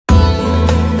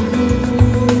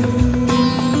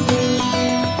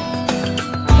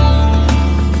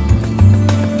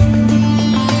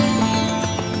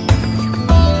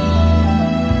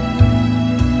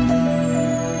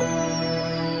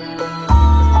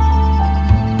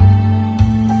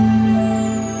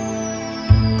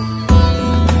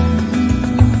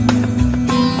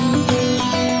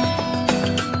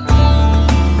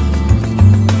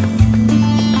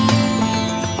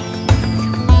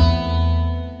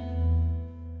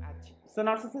So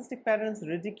narcissistic parents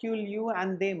ridicule you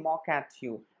and they mock at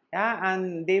you. Yeah,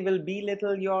 and they will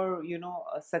belittle your,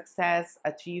 success,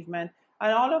 achievement,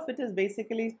 and all of it is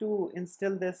basically to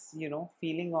instill this,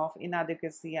 feeling of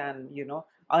inadequacy and,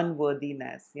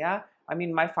 unworthiness. Yeah, I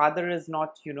mean, my father is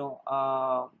not,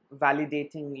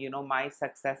 validating, my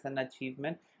success and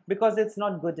achievement because it's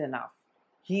not good enough.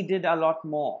 He did a lot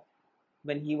more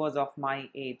when he was of my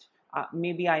age.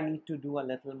 Maybe I need to do a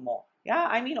little more. Yeah,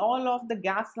 I mean, all of the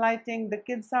gaslighting, the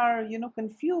kids are,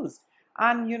 confused,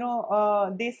 and,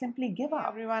 they simply give up. Hey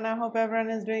everyone, I hope everyone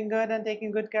is doing good and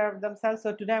taking good care of themselves.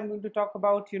 So today I'm going to talk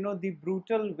about, the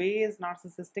brutal ways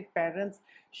narcissistic parents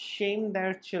shame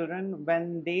their children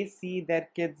when they see their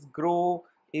kids grow,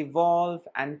 evolve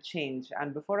and change.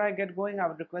 And before I get going, I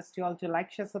would request you all to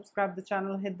like, share, subscribe the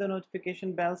channel, hit the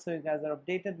notification bell so you guys are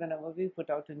updated whenever we put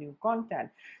out a new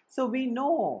content. So we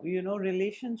know,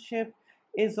 relationship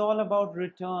is all about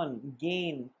return,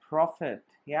 gain, profit.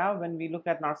 Yeah, when we look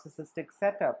at narcissistic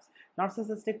setups,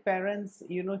 narcissistic parents,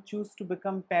 choose to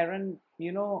become parent,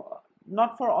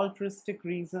 not for altruistic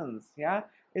reasons. Yeah,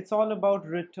 it's all about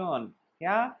return.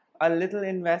 Yeah, a little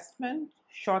investment,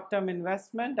 short-term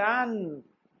investment, and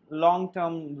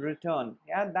long-term return.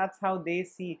 Yeah, that's how they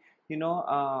see,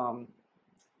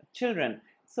 children.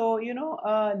 So,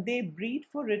 they breed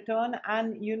for return,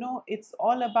 and, it's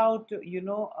all about,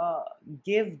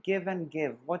 give and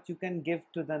give what you can give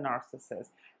to the narcissist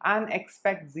and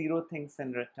expect zero things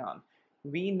in return.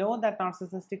 We know that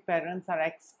narcissistic parents are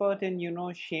expert in,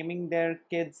 shaming their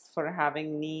kids for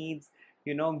having needs,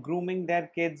 grooming their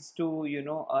kids to,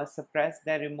 suppress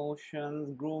their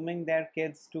emotions, grooming their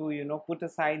kids to, put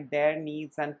aside their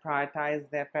needs and prioritize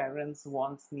their parents'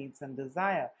 wants, needs, and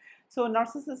desire. So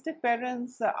narcissistic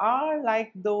parents are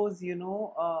like those,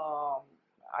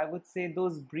 I would say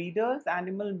those breeders,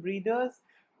 animal breeders,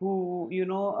 who,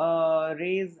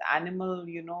 raise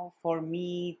animal, for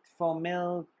meat, for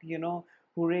milk,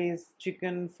 who raise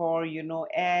chicken for,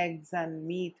 eggs and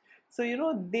meat. So,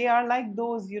 they are like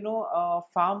those,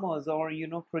 farmers or,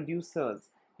 producers.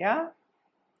 Yeah,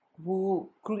 who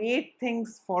create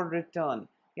things for return.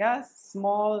 Yeah,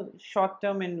 small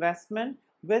short-term investment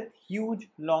with huge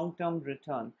long-term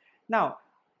return. Now,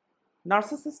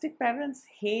 narcissistic parents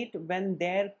hate when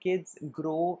their kids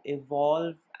grow,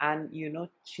 evolve, and,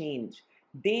 change.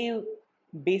 They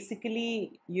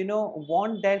basically,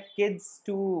 want their kids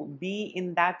to be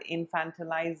in that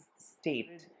infantilized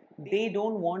state. They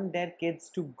don't want their kids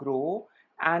to grow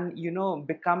and,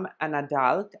 become an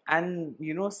adult and,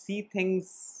 see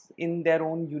things in their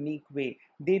own unique way.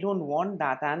 They don't want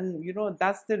that, and,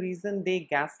 that's the reason they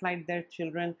gaslight their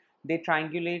children. They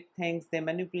triangulate things, they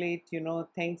manipulate,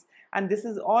 things, and this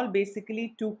is all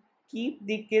basically to keep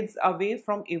the kids away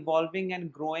from evolving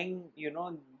and growing,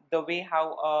 the way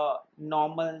how a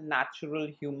normal natural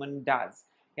human does.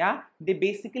 Yeah, they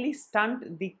basically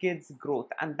stunt the kids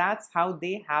growth, and that's how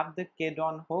they have the kid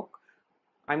on hook.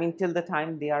 I mean, till the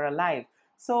time they are alive.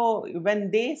 So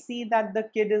when they see that the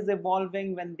kid is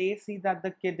evolving, when they see that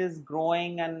the kid is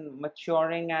growing and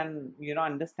maturing and,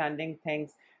 understanding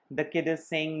things, the kid is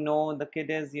saying no, the kid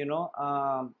is,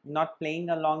 not playing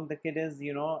along, the kid is,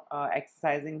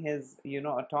 exercising his,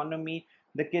 autonomy,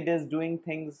 the kid is doing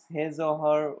things his or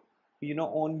her,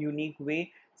 own unique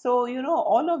way. So,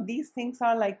 all of these things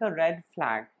are like a red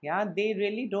flag. Yeah, they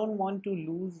really don't want to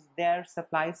lose their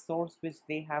supply source which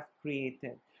they have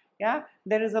created. Yeah,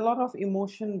 there is a lot of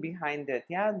emotion behind it.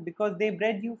 Yeah, because they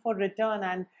bred you for return,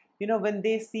 and, when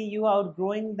they see you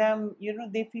outgrowing them,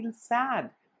 they feel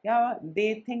sad. Yeah,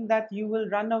 they think that you will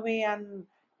run away, and,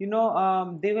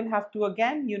 they will have to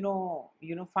again,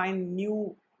 find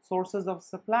new sources of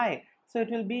supply. So it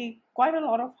will be quite a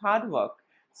lot of hard work.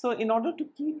 So in order to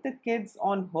keep the kids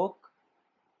on hook,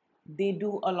 they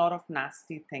do a lot of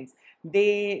nasty things.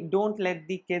 They don't let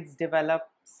the kids develop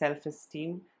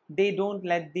self-esteem. They don't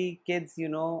let the kids,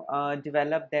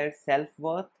 develop their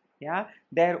self-worth. Yeah,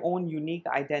 their own unique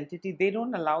identity. They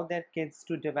don't allow their kids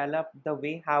to develop the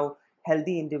way how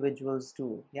healthy individuals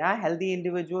do. Yeah, healthy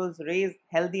individuals raise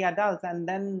healthy adults, and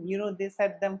then, they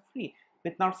set them free.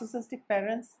 With narcissistic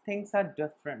parents, things are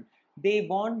different. They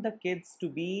want the kids to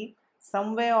be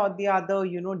somewhere or the other,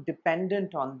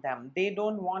 dependent on them. They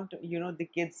don't want, the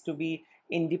kids to be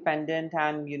independent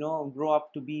and, grow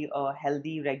up to be a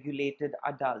healthy, regulated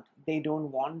adult. They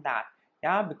don't want that.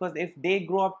 Yeah, because if they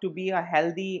grow up to be a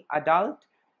healthy adult,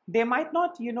 they might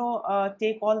not,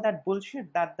 take all that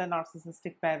bullshit that the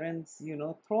narcissistic parents,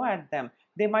 throw at them.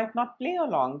 They might not play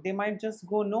along. They might just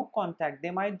go no contact. They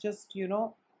might just,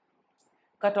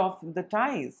 cut off the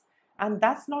ties. And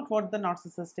that's not what the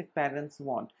narcissistic parents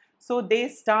want. So they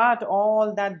start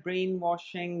all that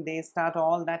brainwashing, they start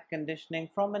all that conditioning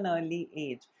from an early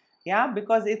age. Yeah,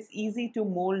 because it's easy to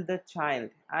mold the child,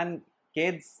 and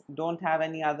kids don't have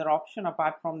any other option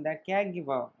apart from their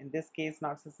caregiver, in this case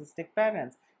narcissistic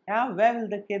parents. Yeah, where will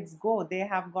the kids go? They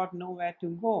have got nowhere to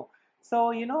go.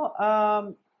 So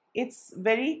it's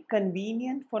very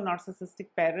convenient for narcissistic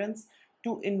parents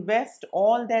to invest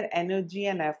all their energy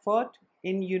and effort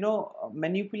in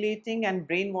manipulating and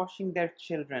brainwashing their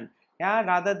children, yeah,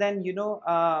 rather than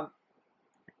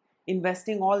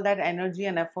investing all that energy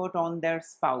and effort on their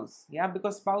spouse. Yeah,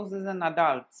 because spouse is an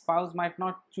adult, spouse might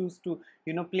not choose to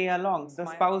play along, the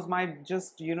spouse might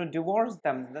just divorce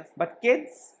them. But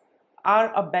kids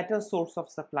are a better source of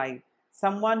supply,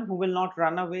 someone who will not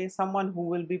run away, someone who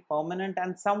will be permanent,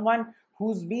 and someone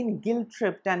who's been guilt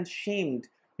tripped and shamed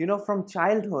from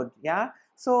childhood. Yeah,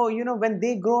 so when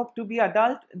they grow up to be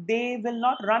adult, they will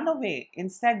not run away,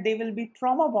 instead they will be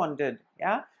trauma bonded,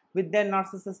 yeah, with their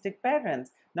narcissistic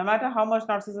parents. No matter how much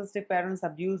narcissistic parents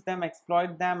abuse them,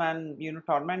 exploit them, and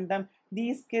torment them,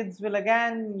 these kids will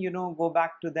again go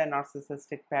back to their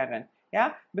narcissistic parent.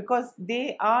 Yeah, because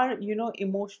they are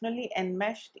emotionally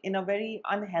enmeshed in a very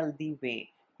unhealthy way.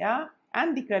 Yeah,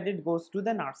 and the credit goes to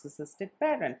the narcissistic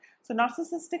parent. So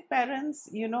narcissistic parents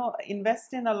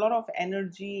invest in a lot of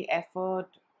energy, effort,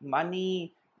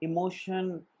 money,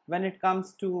 emotion when it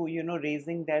comes to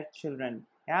raising their children.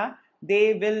 Yeah,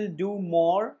 they will do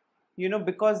more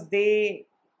because they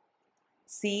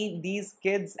see these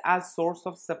kids as source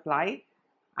of supply,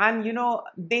 and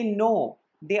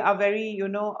they are very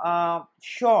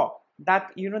sure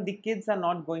that the kids are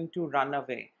not going to run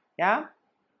away. Yeah,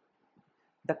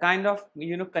 the kind of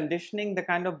conditioning, the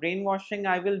kind of brainwashing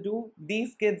I will do,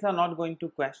 these kids are not going to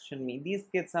question me, these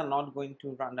kids are not going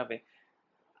to run away.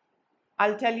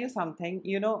 I'll tell you something,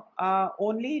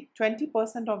 only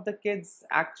 20% of the kids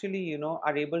actually,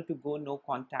 are able to go no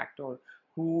contact, or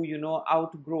who,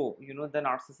 outgrow, the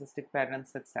narcissistic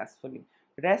parents successfully.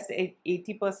 Rest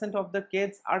 80% of the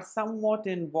kids are somewhat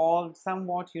involved,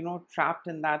 somewhat, trapped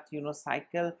in that,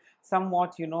 cycle,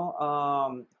 somewhat,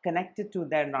 connected to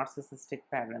their narcissistic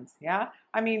parents. Yeah,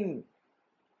 I mean,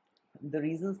 the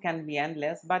reasons can be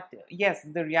endless, but yes,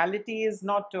 the reality is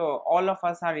not all of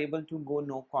us are able to go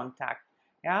no contact.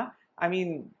 Yeah, I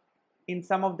mean, in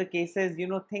some of the cases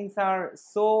things are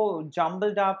so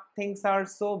jumbled up, things are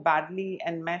so badly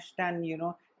enmeshed and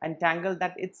entangled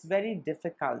that it's very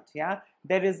difficult. Yeah,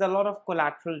 there is a lot of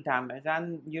collateral damage,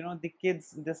 and the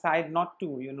kids decide not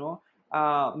to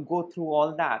go through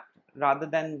all that, rather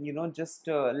than just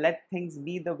let things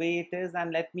be the way it is,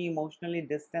 and let me emotionally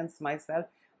distance myself,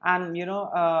 and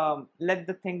let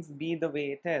the things be the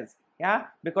way it is. Yeah,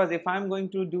 because if I'm going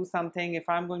to do something, if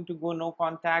I'm going to go no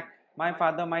contact, my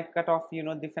father might cut off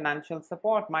the financial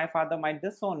support, my father might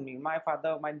disown me, my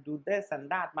father might do this and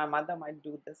that, my mother might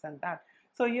do this and that.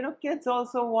 So kids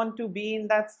also want to be in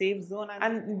that safe zone,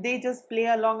 and they just play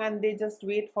along, and they just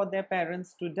wait for their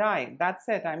parents to die. That's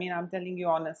it. I mean, I'm telling you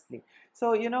honestly.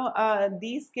 So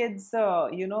these kids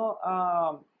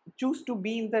choose to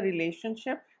be in the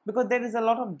relationship because there is a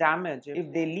lot of damage.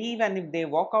 If they leave and if they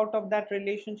walk out of that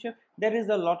relationship, there is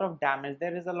a lot of damage,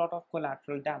 there is a lot of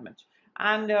collateral damage.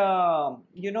 And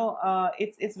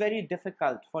it's very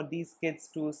difficult for these kids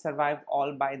to survive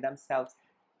all by themselves.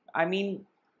 I mean,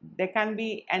 there can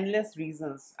be endless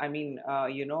reasons, I mean,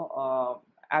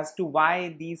 as to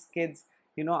why these kids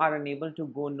are unable to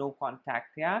go no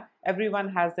contact. Yeah, everyone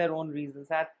has their own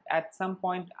reasons. At some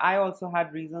point I also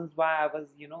had reasons why I was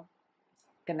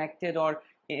connected or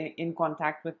in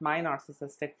contact with my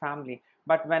narcissistic family.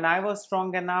 But when I was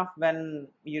strong enough, when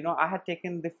I had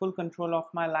taken the full control of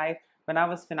my life, when I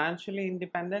was financially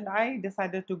independent, I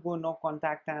decided to go no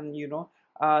contact and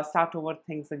start over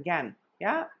things again.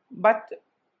 Yeah, but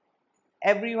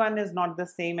everyone is not the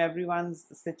same, everyone's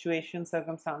situation,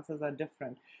 circumstances are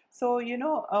different. So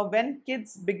when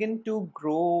kids begin to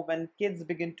grow, when kids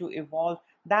begin to evolve,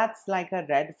 that's like a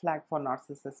red flag for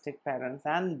narcissistic parents,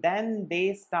 and then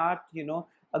they start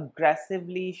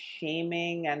aggressively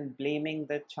shaming and blaming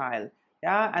the child.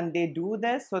 Yeah, and they do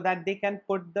this so that they can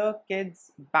put the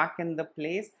kids back in the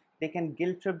place, they can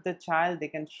guilt trip the child, they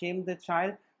can shame the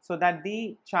child, so that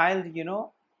the child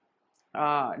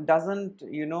doesn't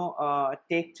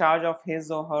take charge of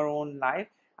his or her own life,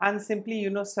 and simply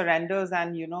surrenders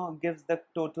and gives the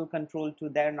total control to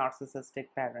their narcissistic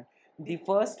parent. The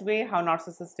first way how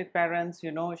narcissistic parents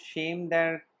shame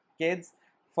their kids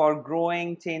for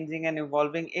growing, changing and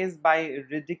evolving is by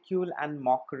ridicule and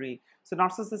mockery. So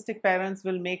narcissistic parents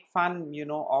will make fun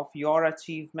of your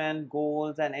achievement,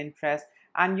 goals and interests,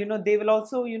 And they will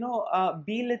also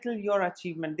belittle your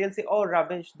achievement. They'll say, oh,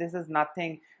 rubbish, this is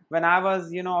nothing. When I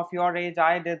was of your age,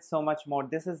 I did so much more.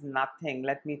 This is nothing,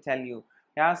 let me tell you.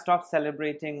 Yeah, stop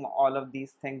celebrating all of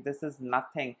these things. This is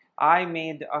nothing. I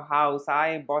made a house,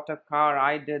 I bought a car,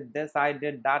 I did this, I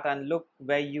did that, and look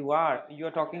where you are.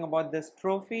 You're talking about this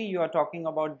trophy, you're talking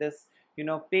about this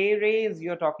pay raise,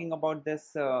 you're talking about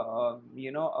this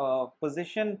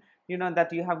position that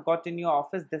you have got in your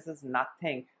office. This is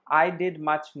nothing. I did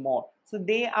much more. So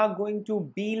they are going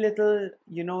to belittle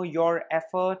your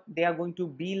effort. They are going to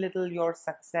belittle your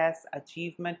success,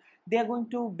 achievement. They are going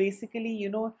to basically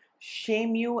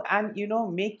shame you and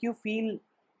make you feel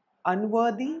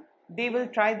unworthy. They will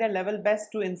try their level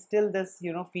best to instill this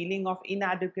feeling of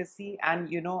inadequacy and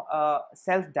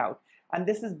self-doubt. And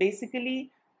this is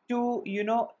basically to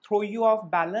throw you off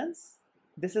balance.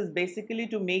 This is basically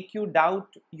to make you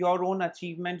doubt your own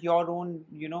achievement, your own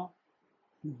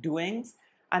doings.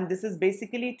 And this is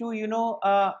basically to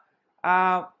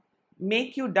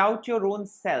make you doubt your own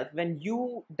self. When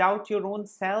you doubt your own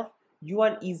self, you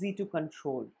are easy to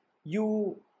control.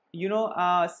 You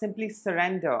simply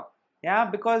surrender. Yeah,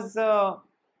 because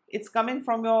it's coming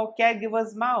from your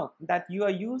caregiver's mouth that you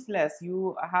are useless,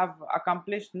 you have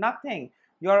accomplished nothing,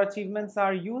 your achievements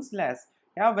are useless.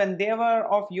 Yeah, when they were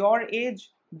of your age,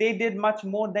 they did much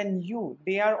more than you.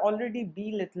 They are already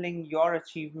belittling your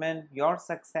achievement, your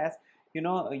success,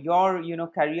 your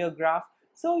career graph.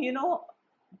 So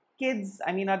kids,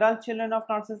 I mean adult children of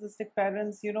narcissistic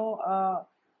parents,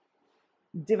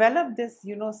 develop this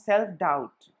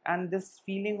self-doubt and this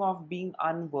feeling of being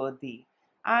unworthy.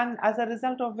 And as a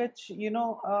result of which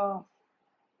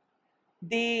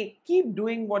they keep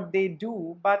doing what they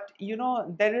do, but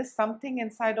there is something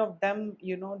inside of them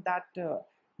that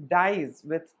dies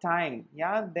with time.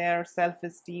 Yeah, their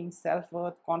self-esteem,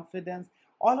 self-worth, confidence,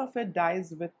 all of it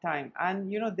dies with time.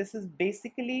 And this is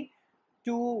basically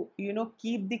to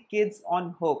keep the kids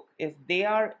on hook. If they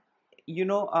are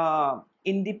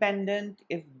independent,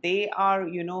 if they are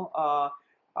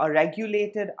a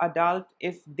regulated adult,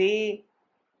 if they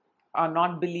are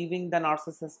not believing the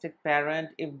narcissistic parent,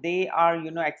 if they are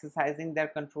exercising their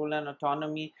control and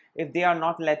autonomy, if they are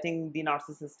not letting the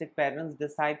narcissistic parents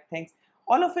decide things,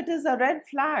 all of it is a red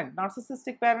flag.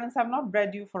 Narcissistic parents have not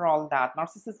bred you for all that.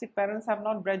 Narcissistic parents have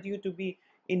not bred you to be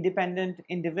independent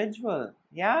individual.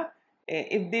 Yeah,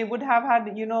 if they would have had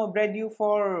bred you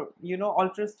for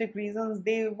altruistic reasons,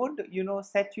 they would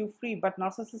set you free. But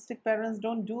narcissistic parents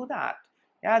don't do that.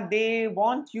 Yeah, they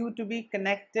want you to be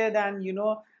connected and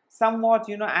somewhat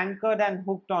anchored and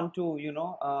hooked onto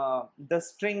the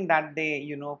string that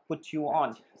they put you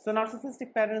on. So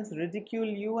narcissistic parents ridicule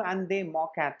you and they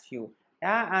mock at you.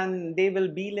 Yeah, and they will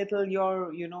belittle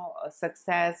your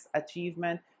success,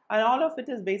 achievement, and all of it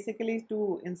is basically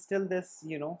to instill this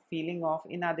feeling of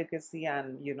inadequacy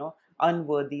and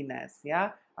unworthiness.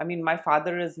 Yeah, I mean my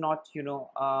father is not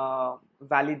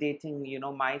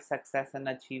validating my success and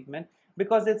achievement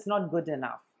because it's not good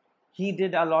enough. He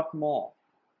did a lot more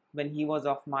when he was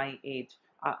of my age.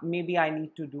 Maybe I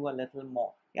need to do a little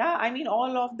more. Yeah, I mean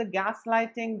all of the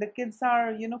gaslighting, the kids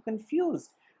are confused,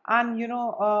 and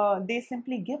they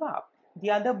simply give up. The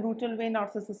other brutal way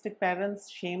narcissistic parents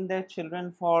shame their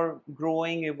children for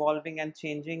growing, evolving, and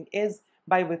changing is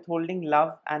by withholding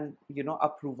love and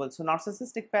approval. So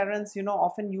narcissistic parents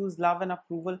often use love and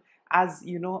approval as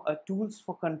tools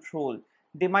for control.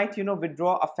 They might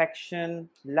withdraw affection,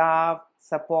 love,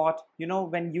 support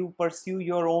when you pursue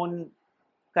your own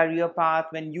career path,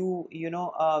 when you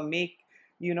make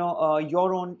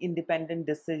your own independent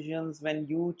decisions, when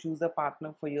you choose a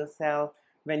partner for yourself,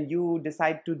 when you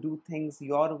decide to do things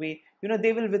your way,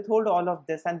 they will withhold all of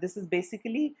this. And this is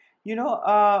basically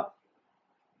to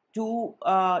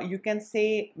you can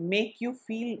say make you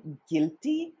feel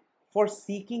guilty for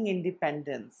seeking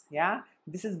independence. Yeah,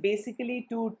 this is basically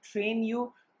to train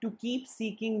you to keep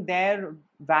seeking their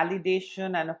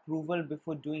validation and approval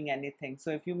before doing anything.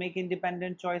 So if you make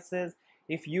independent choices,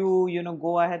 if you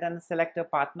go ahead and select a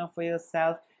partner for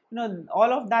yourself,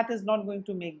 all of that is not going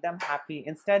to make them happy.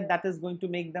 Instead, that is going to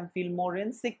make them feel more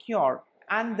insecure.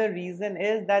 And the reason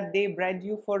is that they bred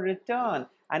you for return.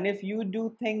 And if you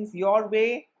do things your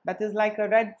way, that is like a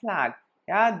red flag.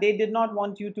 Yeah, they did not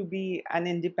want you to be an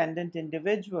independent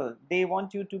individual. They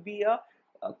want you to be a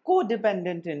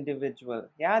codependent individual.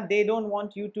 Yeah, they don't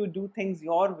want you to do things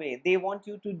your way. They want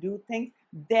you to do things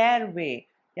their way.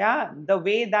 Yeah, the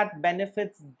way that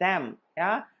benefits them.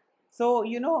 Yeah, so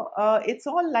it's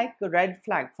all like a red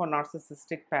flag for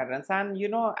narcissistic parents. And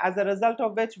as a result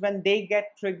of which, when they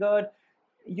get triggered,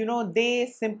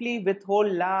 they simply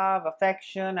withhold love,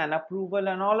 affection, and approval,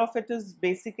 and all of it is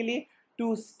basically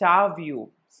to starve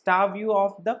you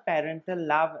of the parental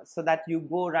love, so that you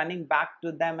go running back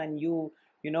to them and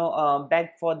beg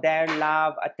for their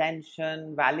love,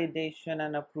 attention, validation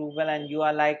and approval, and you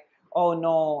are like, oh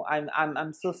no,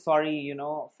 I'm so sorry,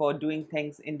 for doing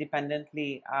things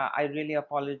independently. I really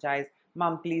apologize.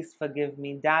 Mom, please forgive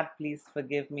me. Dad, please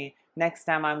forgive me. Next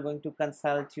time I'm going to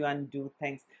consult you and do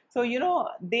things. So,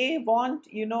 they want,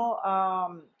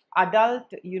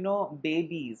 adult,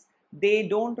 babies. They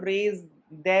don't raise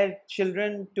their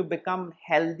children to become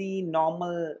healthy,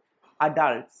 normal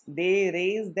adults. They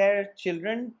raise their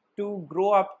children to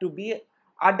grow up to be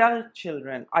adult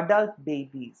children, adult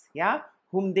babies, yeah,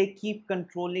 whom they keep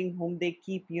controlling, whom they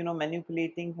keep,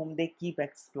 manipulating, whom they keep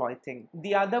exploiting.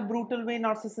 The other brutal way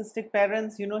narcissistic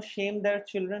parents, shame their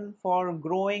children for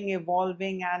growing,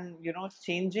 evolving, and,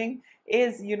 changing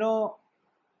is,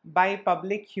 by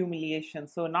public humiliation.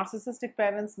 So narcissistic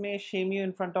parents may shame you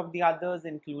in front of the others,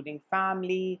 including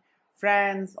family,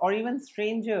 friends, or even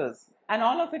strangers. And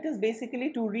all of it is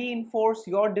basically to reinforce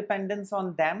your dependence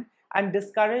on them and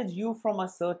discourage you from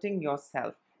asserting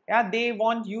yourself. Yeah, they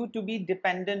want you to be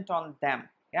dependent on them.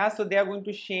 Yeah, so they are going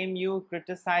to shame you,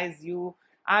 criticize you,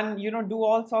 and do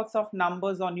all sorts of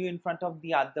numbers on you in front of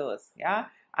the others. Yeah,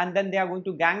 and then they are going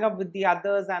to gang up with the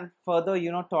others and further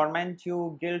torment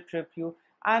you, guilt trip you,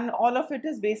 and all of it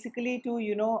is basically to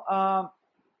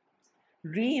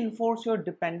reinforce your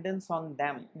dependence on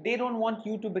them. They don't want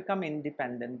you to become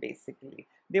independent. Basically,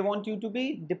 they want you to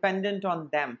be dependent on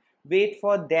them, wait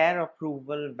for their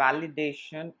approval,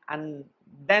 validation, and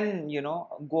then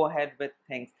go ahead with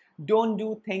things. Don't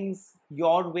do things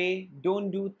your way.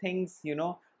 Don't do things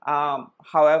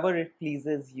however it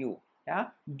pleases you. Yeah,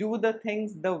 do the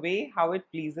things the way how it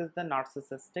pleases the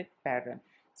narcissistic parent.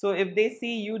 So if they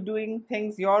see you doing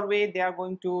things your way, they are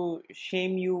going to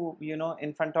shame you,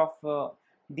 in front of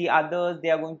the others. They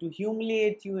are going to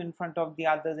humiliate you in front of the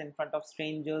others, in front of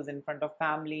strangers, in front of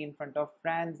family, in front of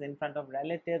friends, in front of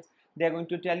relatives. They are going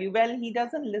to tell you, well, he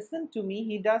doesn't listen to me.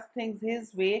 He does things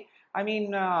his way. I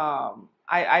mean,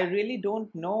 I really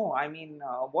don't know. I mean,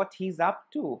 what he's up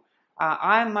to.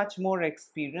 I'm much more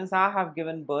experienced. I have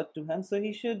given birth to him. So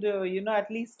he should,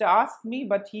 at least ask me.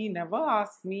 But he never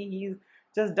asks me. He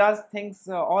just does things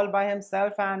all by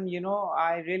himself. And,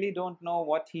 I really don't know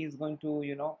what he's going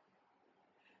to,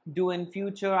 do in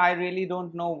future. I really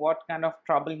don't know what kind of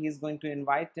trouble he's going to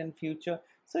invite in future.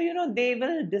 So they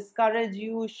will discourage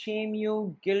you, shame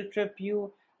you, guilt trip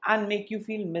you, and make you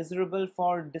feel miserable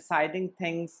for deciding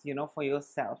things for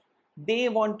yourself. They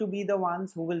want to be the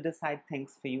ones who will decide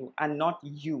things for you and not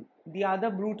you. The other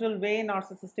brutal way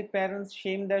narcissistic parents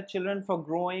shame their children for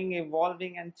growing,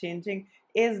 evolving, and changing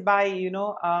is by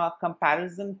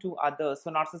comparison to others.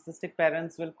 So narcissistic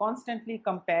parents will constantly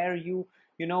compare you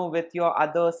with your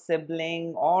other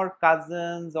sibling or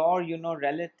cousins or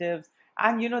relatives.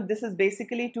 And this is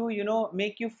basically to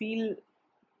make you feel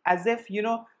as if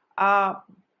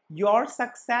your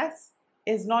success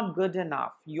is not good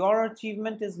enough, your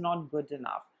achievement is not good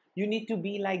enough, you need to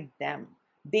be like them,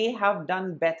 they have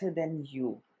done better than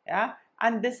you. Yeah,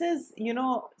 and this is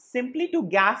simply to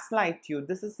gaslight you.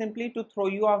 This is simply to throw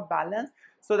you off balance,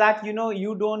 so that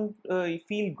you don't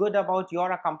feel good about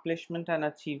your accomplishment and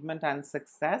achievement and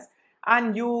success,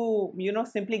 and you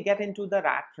simply get into the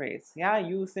rat race. Yeah,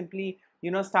 you simply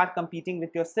start competing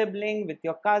with your sibling, with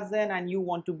your cousin, and you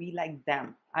want to be like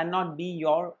them and not be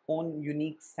your own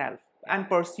unique self and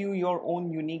pursue your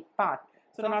own unique path.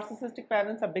 So narcissistic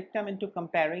parents are big time into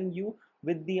comparing you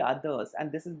with the others,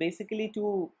 and this is basically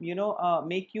to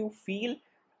make you feel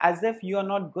as if you are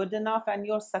not good enough and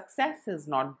your success is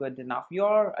not good enough,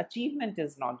 your achievement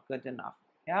is not good enough,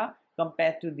 yeah,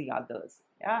 compared to the others.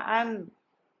 Yeah, and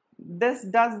this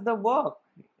does the work.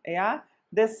 Yeah,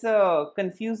 this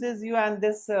confuses you, and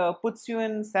this puts you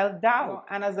in self-doubt,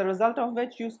 and as a result of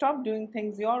which you stop doing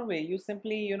things your way. You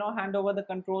simply hand over the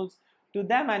controls to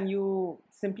them, and you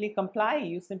simply comply,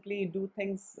 you simply do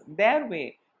things their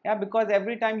way. Yeah, because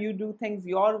every time you do things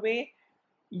your way,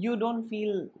 you don't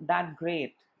feel that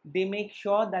great. They make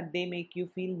sure that they make you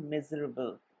feel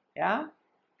miserable. Yeah,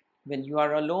 when you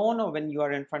are alone, or when you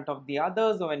are in front of the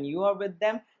others, or when you are with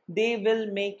them, they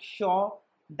will make sure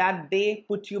that they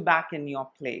put you back in your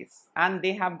place, and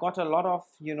they have got a lot of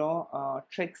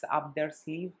tricks up their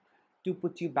sleeve to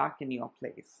put you back in your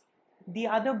place. The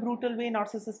other brutal way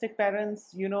narcissistic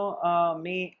parents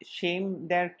may shame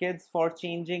their kids for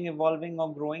changing, evolving,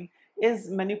 or growing is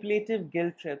manipulative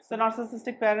guilt trips. So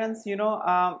narcissistic parents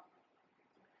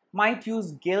might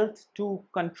use guilt to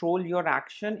control your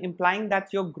action, implying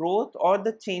that your growth or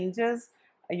the changes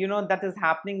that is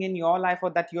happening in your life or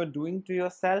that you're doing to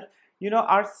yourself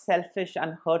are selfish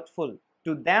and hurtful.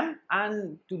 to them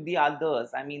and to the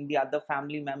others. I mean, the other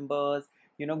family members,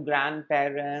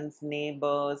 grandparents,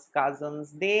 neighbors,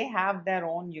 cousins, they have their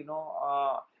own,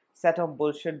 set of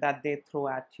bullshit that they throw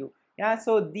at you. Yeah,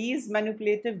 so these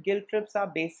manipulative guilt trips are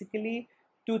basically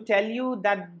to tell you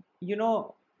that,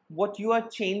 what you are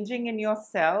changing in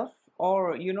yourself,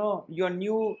 or, your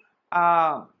new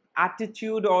uh,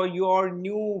 attitude, or your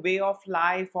new way of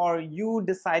life, or you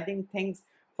deciding things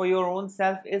for your own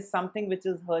self, is something which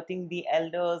is hurting the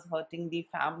elders, hurting the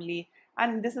family.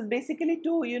 And this is basically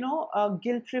to,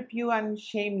 guilt trip you and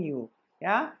shame you.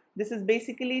 Yeah, this is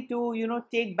basically to,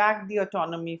 take back the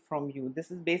autonomy from you. This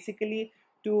is basically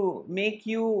to make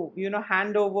you,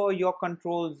 hand over your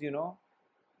controls,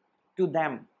 to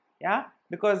them. Yeah,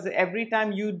 because every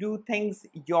time you do things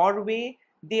your way,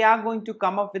 they are going to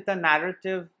come up with a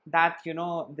narrative that,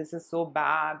 this is so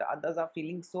bad, others are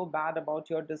feeling so bad about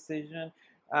your decision.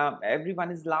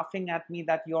 Everyone is laughing at me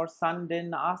that your son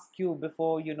didn't ask you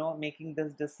before, making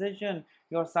this decision.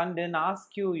 Your son didn't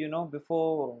ask you,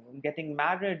 before getting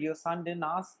married. Your son didn't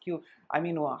ask you. I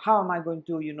mean, how am I going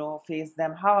to, face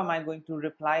them? How am I going to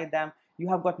reply them? You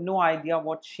have got no idea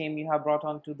what shame you have brought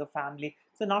onto the family.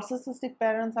 So narcissistic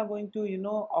parents are going to,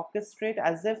 orchestrate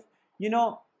as if,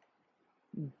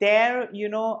 their,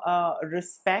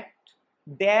 respect,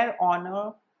 their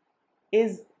honor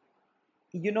is,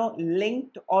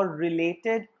 linked or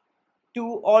related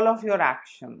to all of your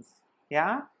actions.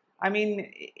 Yeah, I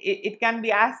mean, it can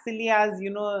be as silly as,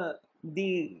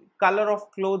 the color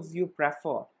of clothes you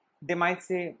prefer. They might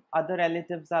say, other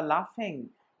relatives are laughing,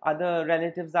 other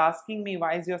relatives are asking me,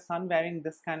 why is your son wearing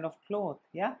this kind of cloth?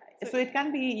 Yeah, so it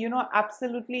can be,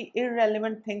 absolutely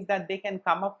irrelevant things that they can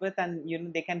come up with, and,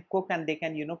 they can cook and they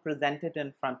can, present it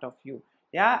in front of you.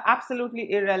 Yeah,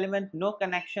 absolutely irrelevant, no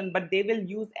connection, but they will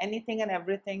use anything and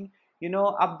everything,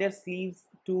 up their sleeves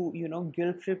to,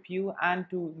 guilt trip you and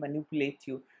to manipulate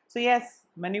you. So yes,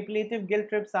 manipulative guilt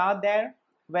trips are there,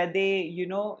 where they,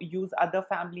 use other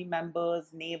family members,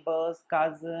 neighbors,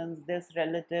 cousins, this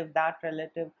relative, that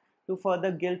relative, to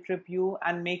further guilt trip you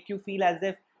and make you feel as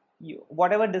if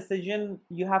whatever decision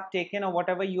you have taken or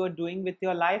whatever you are doing with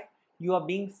your life, you are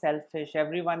being selfish.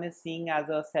 Everyone is seeing as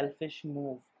a selfish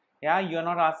move. Yeah, you're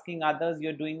not asking others,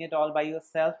 you're doing it all by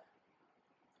yourself.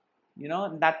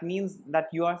 That means that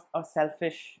you are a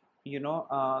selfish,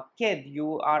 kid.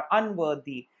 You are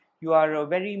unworthy, you are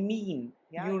very mean.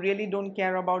 Yeah, you really don't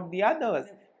care about the others.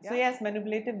 So yes,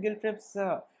 manipulative guilt trips,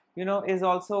 is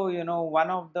also,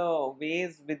 one of the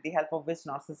ways with the help of which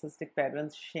narcissistic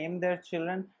parents shame their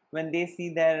children when they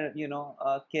see their,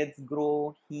 kids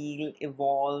grow, heal,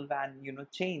 evolve, and,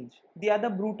 change. The other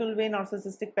brutal way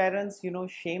narcissistic parents,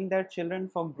 shame their children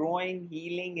for growing,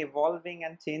 healing, evolving,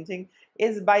 and changing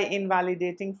is by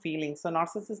invalidating feelings. So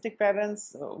narcissistic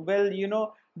parents will,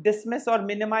 dismiss or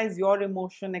minimize your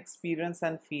emotion, experience,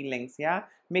 and feelings. Yeah,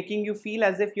 making you feel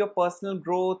as if your personal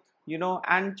growth,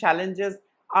 and challenges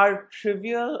are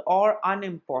trivial or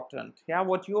unimportant. Yeah,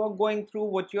 what you are going through,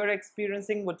 what you're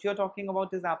experiencing, what you're talking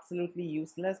about is absolutely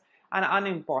useless and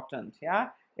unimportant. Yeah,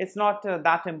 it's not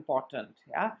that important.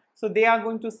 Yeah, so they are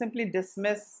going to simply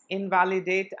dismiss,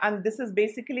 invalidate, and this is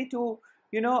basically to,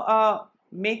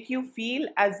 make you feel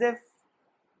as if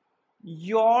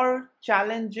your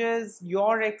challenges,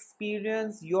 your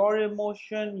experience, your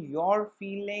emotion, your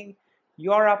feeling,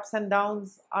 your ups and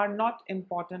downs are not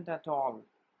important at all.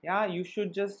 Yeah, you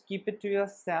should just keep it to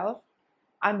yourself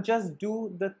and just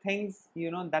do the things,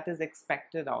 that is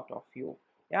expected out of you.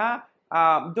 Yeah,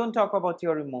 don't talk about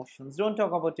your emotions, don't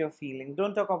talk about your feelings,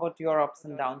 don't talk about your ups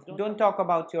and downs, don't talk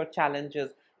about your challenges,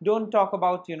 don't talk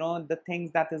about, the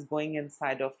things that is going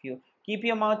inside of you. Keep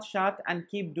your mouth shut and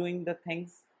keep doing the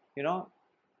things, you know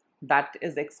that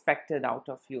is expected out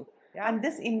of you. Yeah. And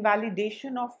this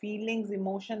invalidation of feelings,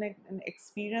 emotion, and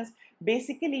experience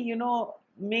basically,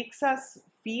 makes us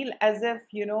feel as if,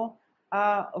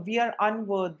 we are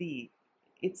unworthy.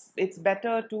 It's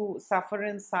better to suffer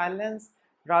in silence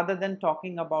rather than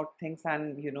talking about things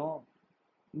and,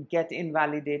 get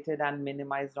invalidated and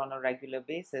minimized on a regular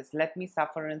basis. Let me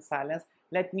suffer in silence.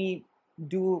 Let me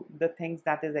do the things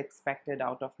that is expected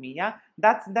out of me. Yeah,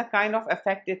 that's the kind of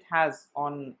effect it has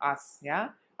on us. Yeah,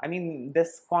 I mean,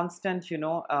 this constant,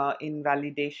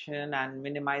 invalidation and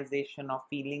minimization of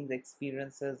feelings,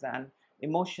 experiences, and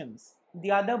emotions.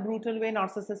 The other brutal way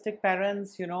narcissistic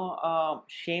parents,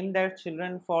 shame their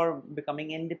children for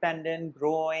becoming independent,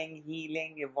 growing,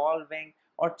 healing, evolving,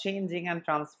 or changing and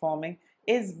transforming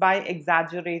is by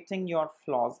exaggerating your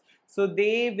flaws. So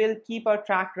they will keep a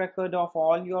track record of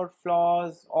all your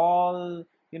flaws, all,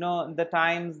 the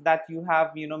times that you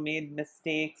have, made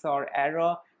mistakes or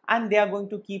error, and they are going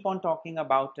to keep on talking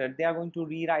about it. They are going to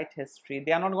rewrite history.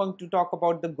 They are not going to talk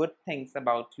about the good things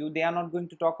about you. They are not going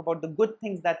to talk about the good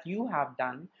things that you have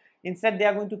done. Instead, they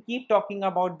are going to keep talking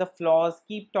about the flaws,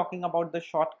 keep talking about the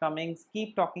shortcomings,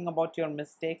 keep talking about your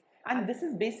mistakes. And this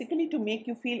is basically to make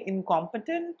you feel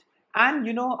incompetent and,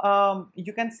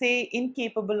 you can say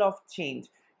incapable of change.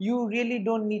 You really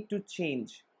don't need to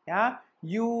change. Yeah.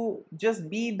 You just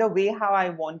be the way how I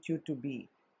want you to be.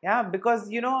 Yeah. Because,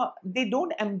 they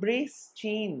don't embrace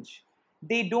change.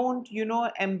 They don't,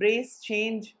 embrace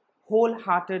change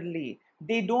wholeheartedly.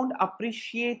 They don't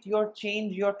appreciate your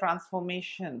change, your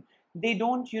transformation. They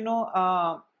don't,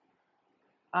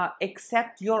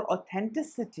 accept your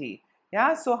authenticity.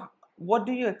 Yeah. So what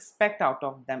do you expect out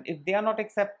of them if they are not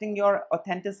accepting your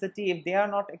authenticity, if they are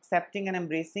not accepting and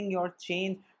embracing your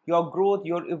change, your growth,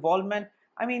 your evolvement?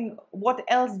 I mean, what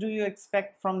else do you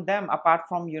expect from them apart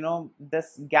from,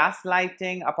 this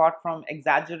gaslighting, apart from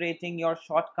exaggerating your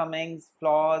shortcomings,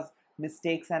 flaws,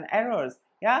 mistakes, and errors?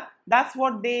 Yeah, that's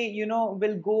what they,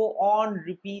 will go on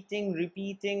repeating,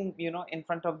 in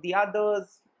front of the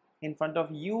others, in front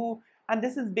of you. And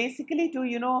this is basically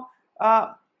to,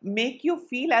 make you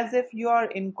feel as if you are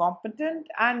incompetent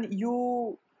and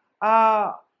you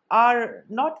uh, are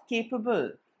not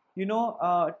capable,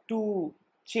 to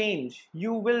change.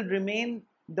 You will remain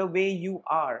the way you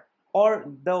are, or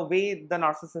the way the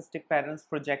narcissistic parents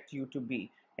project you to be.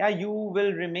 Yeah, you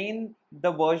will remain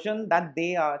the version that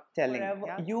they are telling. Forever,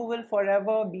 yeah? You will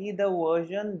forever be the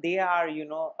version they are,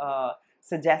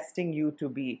 suggesting you to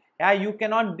be. Yeah, you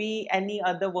cannot be any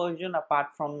other version apart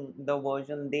from the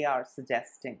version they are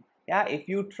suggesting. Yeah, if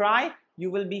you try, you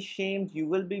will be shamed, you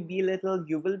will be belittled,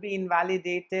 you will be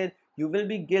invalidated, you will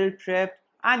be guilt tripped,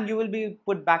 and you will be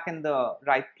put back in the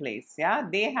right place. Yeah,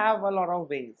 they have a lot of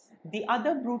ways. The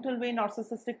other brutal way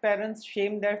narcissistic parents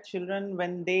shame their children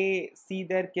when they see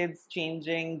their kids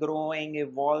changing, growing,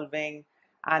 evolving,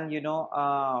 and,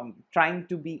 trying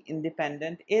to be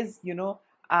independent is,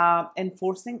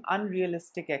 enforcing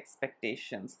unrealistic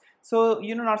expectations. So,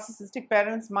 narcissistic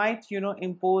parents might,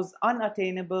 impose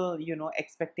unattainable,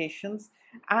 expectations,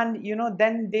 and,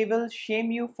 then they will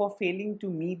shame you for failing to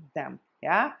meet them.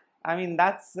 Yeah. I mean,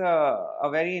 that's a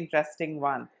very interesting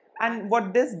one. And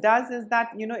what this does is that,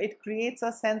 it creates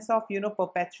a sense of,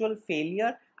 perpetual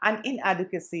failure and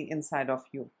inadequacy inside of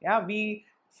you. Yeah. We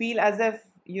feel as if,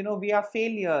 we are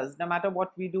failures. No matter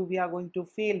what we do, we are going to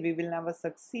fail. We will never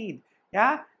succeed.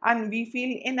 Yeah. And we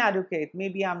feel inadequate.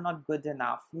 Maybe I'm not good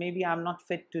enough. Maybe I'm not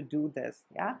fit to do this.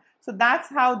 Yeah. So that's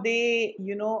how they,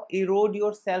 erode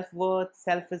your self-worth,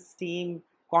 self-esteem,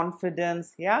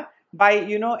 confidence. Yeah, by,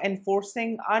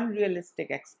 enforcing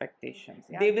unrealistic expectations.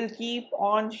 Yeah? They will keep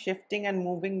on shifting and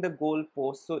moving the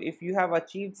goalposts. So if you have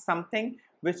achieved something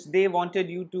which they wanted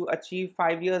you to achieve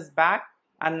 5 years back,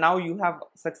 and now you have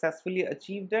successfully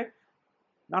achieved it,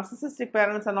 narcissistic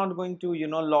parents are not going to,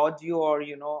 laud you, or,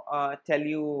 tell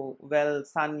you, well,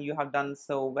 son, you have done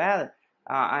so well.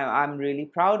 I'm really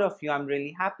proud of you. I'm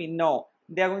really happy. No,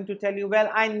 they are going to tell you, well,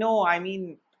 I know. I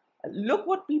mean, look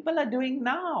what people are doing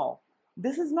now.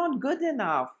 This is not good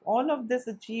enough. All of this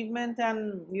achievement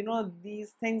and,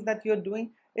 these things that you're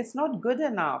doing, it's not good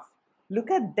enough.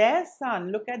 Look at their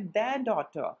son. Look at their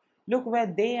daughter. Look where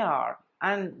they are.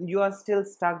 And you are still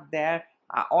stuck there.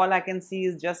 All I can see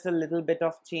is just a little bit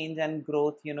of change and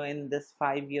growth, in this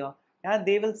 5 year. Yeah,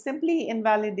 they will simply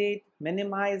invalidate,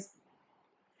 minimize,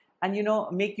 and,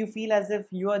 make you feel as if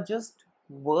you are just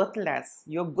worthless.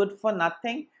 You're good for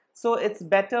nothing. So it's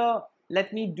better,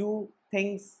 let me do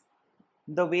things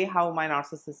the way how my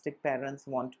narcissistic parents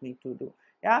want me to do.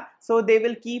 Yeah, so they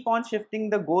will keep on shifting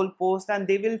the goalpost, and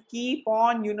they will keep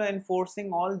on,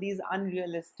 enforcing all these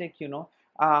unrealistic,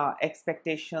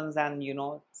 expectations and,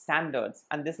 standards.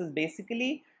 And this is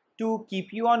basically to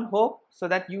keep you on hope, so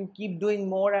that you keep doing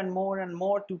more and more and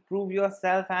more to prove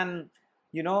yourself and,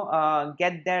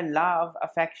 get their love,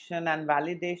 affection, and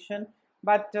validation.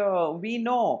 But we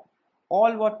know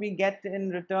all what we get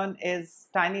in return is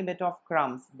tiny bit of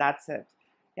crumbs. That's it.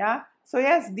 Yeah. So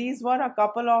yes, these were a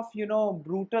couple of,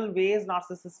 brutal ways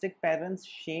narcissistic parents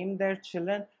shame their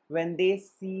children when they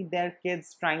see their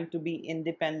kids trying to be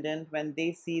independent, when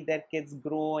they see their kids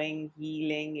growing,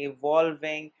 healing,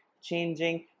 evolving,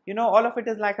 changing. All of it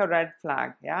is like a red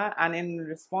flag. Yeah. And in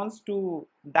response to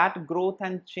that growth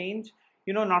and change,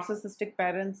 narcissistic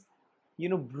parents,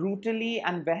 brutally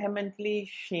and vehemently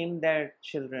shame their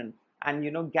children,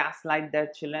 and, gaslight their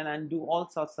children, and do all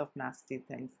sorts of nasty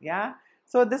things. Yeah.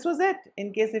 So this was it.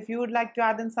 In case if you would like to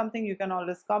add in something, you can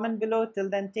always comment below. Till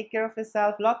then, take care of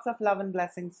yourself. Lots of love and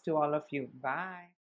blessings to all of you. Bye.